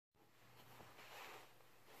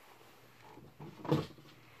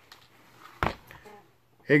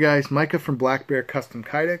Hey guys, Micah from Black Bear Custom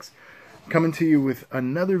Kydex, coming to you with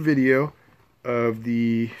another video of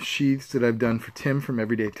the sheaths that I've done for Tim from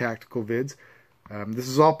Everyday Tactical Vids. This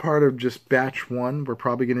is all part of just batch one. We're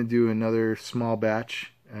probably going to do another small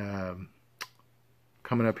batch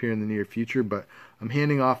coming up here in the near future, but I'm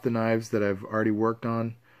handing off the knives that I've already worked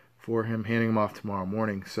on for him, handing them off tomorrow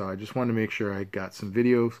morning. So I just wanted to make sure I got some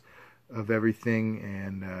videos of everything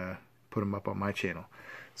and put them up on my channel.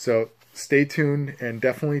 So stay tuned and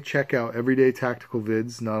definitely check out Everyday Tactical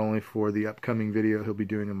Vids, not only for the upcoming video he'll be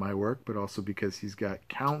doing in my work, but also because he's got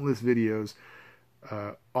countless videos,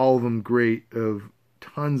 all of them great, of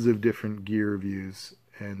tons of different gear reviews,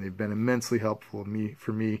 and they've been immensely helpful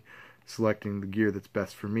for me selecting the gear that's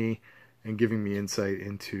best for me and giving me insight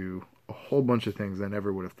into a whole bunch of things I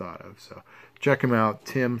never would have thought of. So check him out,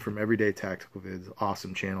 Tim from Everyday Tactical Vids.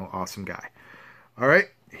 Awesome channel, awesome guy. All right,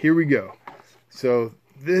 here we go. So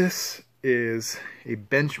this is a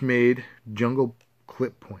Benchmade Jungle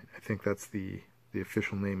Clip Point. I think that's the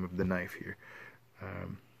official name of the knife here.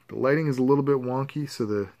 The lighting is a little bit wonky, so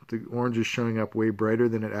the orange is showing up way brighter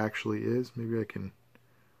than it actually is. Maybe I can...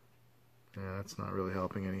 Yeah, that's not really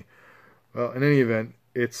helping any. Well, in any event,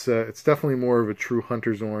 it's definitely more of a true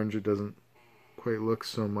hunter's orange. It doesn't quite look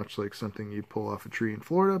so much like something you'd pull off a tree in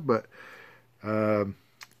Florida, but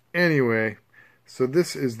anyway, so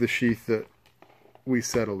this is the sheath that we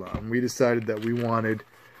settled on. We decided that we wanted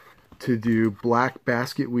to do black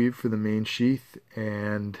basket weave for the main sheath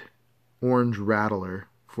and orange rattler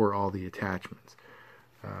for all the attachments.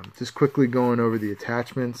 Just quickly going over the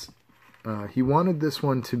attachments. He wanted this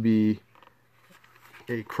one to be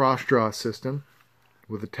a cross draw system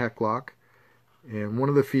with a tek-lok, and one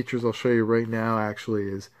of the features I'll show you right now actually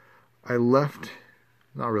is I left,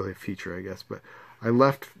 not really a feature I guess, but I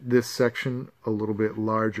left this section a little bit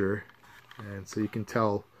larger, and so you can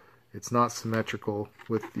tell it's not symmetrical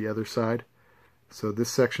with the other side. So this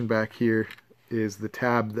section back here is the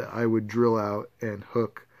tab that I would drill out and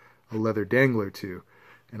hook a leather dangler to,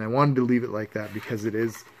 and I wanted to leave it like that because it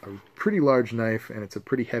is a pretty large knife and it's a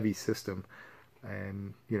pretty heavy system,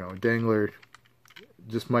 and you know, a dangler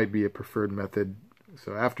just might be a preferred method.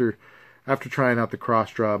 So after trying out the cross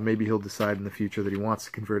draw, maybe he'll decide in the future that he wants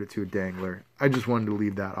to convert it to a dangler. I just wanted to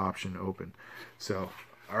leave that option open. So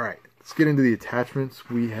alright, let's get into the attachments.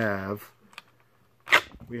 We have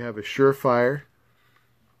a Surefire.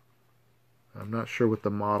 I'm not sure what the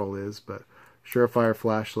model is, but Surefire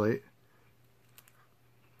flashlight.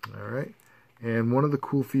 Alright, and one of the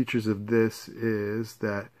cool features of this is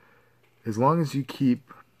that as long as you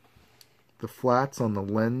keep the flats on the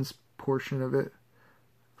lens portion of it,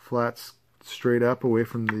 flats straight up away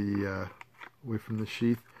from the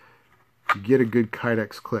sheath, you get a good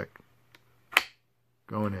Kydex click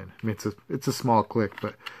going in. I mean, it's a small click,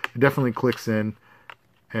 but it definitely clicks in,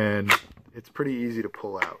 and it's pretty easy to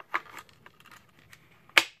pull out.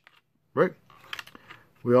 Right.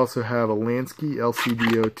 We also have a Lansky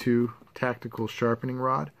LCD02 tactical sharpening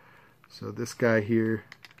rod. So this guy here,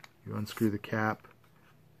 you unscrew the cap,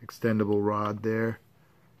 extendable rod there,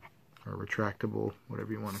 or retractable,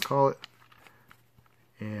 whatever you want to call it.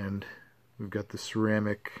 And we've got the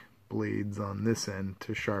ceramic blades on this end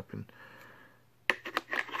to sharpen.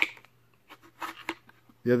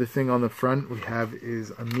 The other thing on the front we have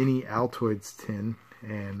is a mini Altoids tin,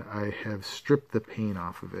 and I have stripped the paint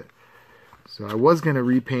off of it. So I was going to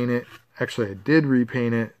repaint it. Actually, I did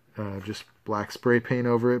repaint it, just black spray paint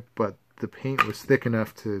over it, but the paint was thick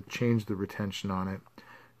enough to change the retention on it.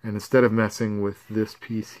 And instead of messing with this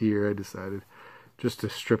piece here, I decided just to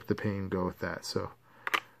strip the paint and go with that. So,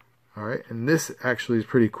 alright, and this actually is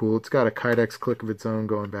pretty cool. It's got a Kydex click of its own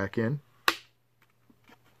going back in.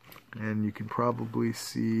 And you can probably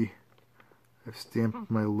see I've stamped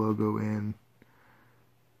my logo in.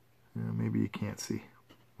 Maybe you can't see.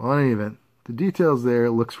 Well, in any event, the details there,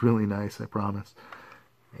 it looks really nice, I promise.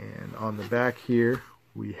 And on the back here,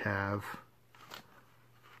 we have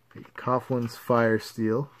a Coughlin's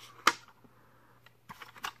firesteel.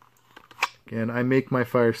 Again, I make my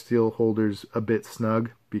firesteel holders a bit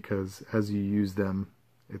snug because as you use them,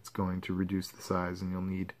 it's going to reduce the size and you'll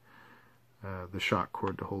need the shock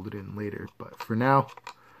cord to hold it in later. But for now,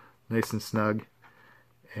 nice and snug.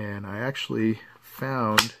 And I actually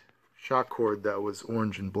found shock cord that was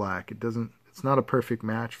orange and black. It's not a perfect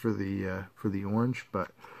match for the orange,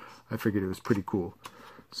 but I figured it was pretty cool.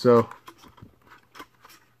 So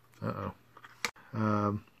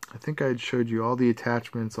I think I had showed you all the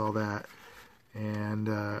attachments, all that, and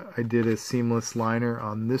I did a seamless liner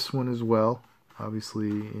on this one as well, obviously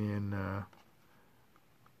in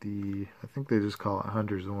I think they just call it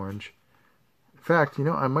Hunter's Orange. In fact, you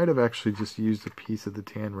know, I might have actually just used a piece of the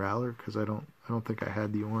tan rattler because I don't think I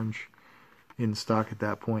had the orange in stock at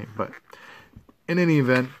that point. But in any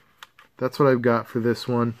event, that's what I've got for this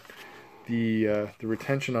one. The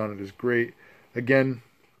retention on it is great. Again,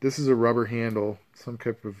 this is a rubber handle, some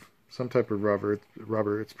type of rubber.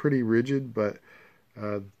 It's pretty rigid, but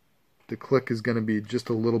the click is going to be just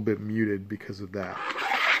a little bit muted because of that.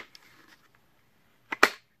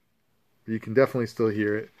 You can definitely still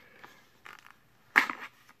hear it.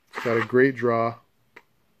 It's got a great draw.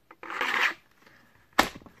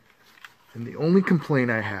 And the only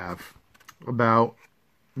complaint I have about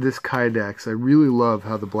this Kydex, I really love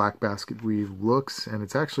how the black basket weave looks, and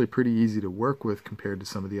it's actually pretty easy to work with compared to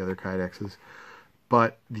some of the other Kydexes.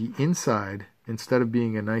 But the inside, instead of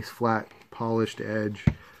being a nice flat polished edge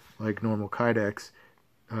like normal Kydex,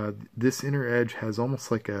 this inner edge has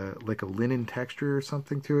almost like a linen texture or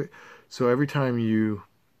something to it. So every time your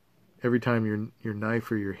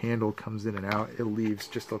knife or your handle comes in and out, it leaves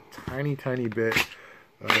just a tiny bit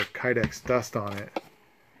of Kydex dust on it.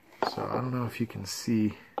 So I don't know if you can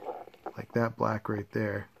see, like that black right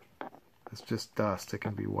there, it's just dust. It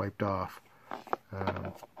can be wiped off.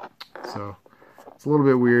 So it's a little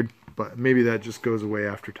bit weird, but maybe that just goes away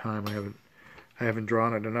after time. I haven't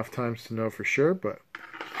drawn it enough times to know for sure, but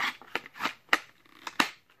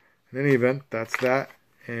in any event, that's that.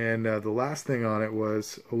 And the last thing on it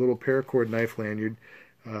was a little paracord knife lanyard.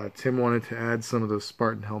 Tim wanted to add some of those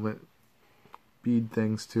Spartan helmet bead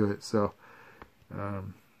things to it, so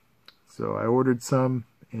I ordered some,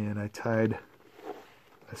 and I tied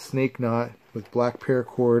a snake knot with black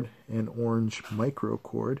paracord and orange micro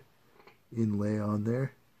cord inlay on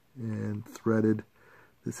there, and threaded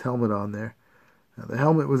this helmet on there. Now, the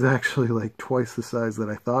helmet was actually like twice the size that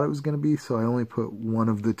I thought it was going to be, so I only put one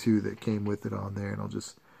of the two that came with it on there, and I'll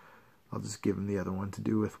just give him the other one to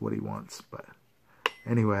do with what he wants. But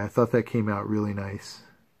anyway, I thought that came out really nice.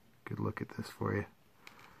 Good look at this for you.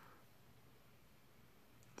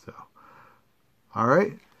 So,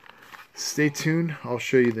 alright, stay tuned. I'll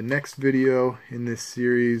show you the next video in this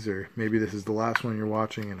series, or maybe this is the last one you're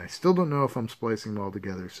watching, and I still don't know if I'm splicing them all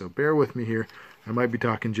together, so bear with me here. I might be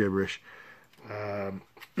talking gibberish.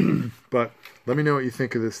 But let me know what you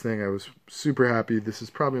think of this thing. I was super happy. This is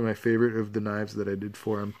probably my favorite of the knives that I did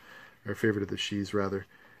for him, or favorite of the sheaths rather.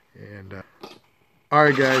 And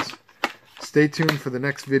alright guys, stay tuned for the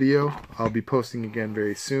next video. I'll be posting again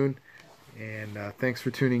very soon. And thanks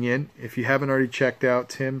for tuning in. If you haven't already checked out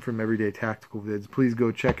Tim from Everyday Tactical Vids, please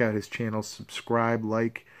go check out his channel. Subscribe,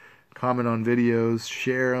 like, comment on videos,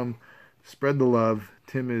 share them, spread the love.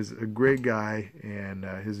 Tim is a great guy, and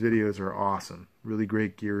his videos are awesome. Really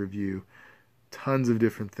great gear review, tons of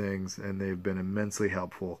different things, and they've been immensely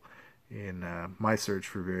helpful in my search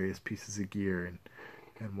for various pieces of gear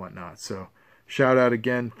and whatnot. So shout out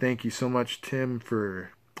again. Thank you so much, Tim,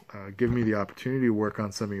 for giving me the opportunity to work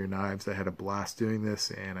on some of your knives. I had a blast doing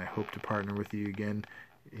this, and I hope to partner with you again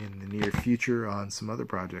in the near future on some other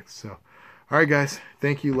projects. So, alright guys,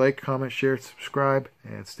 thank you. Like, comment, share, subscribe,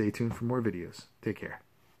 and stay tuned for more videos. Take care.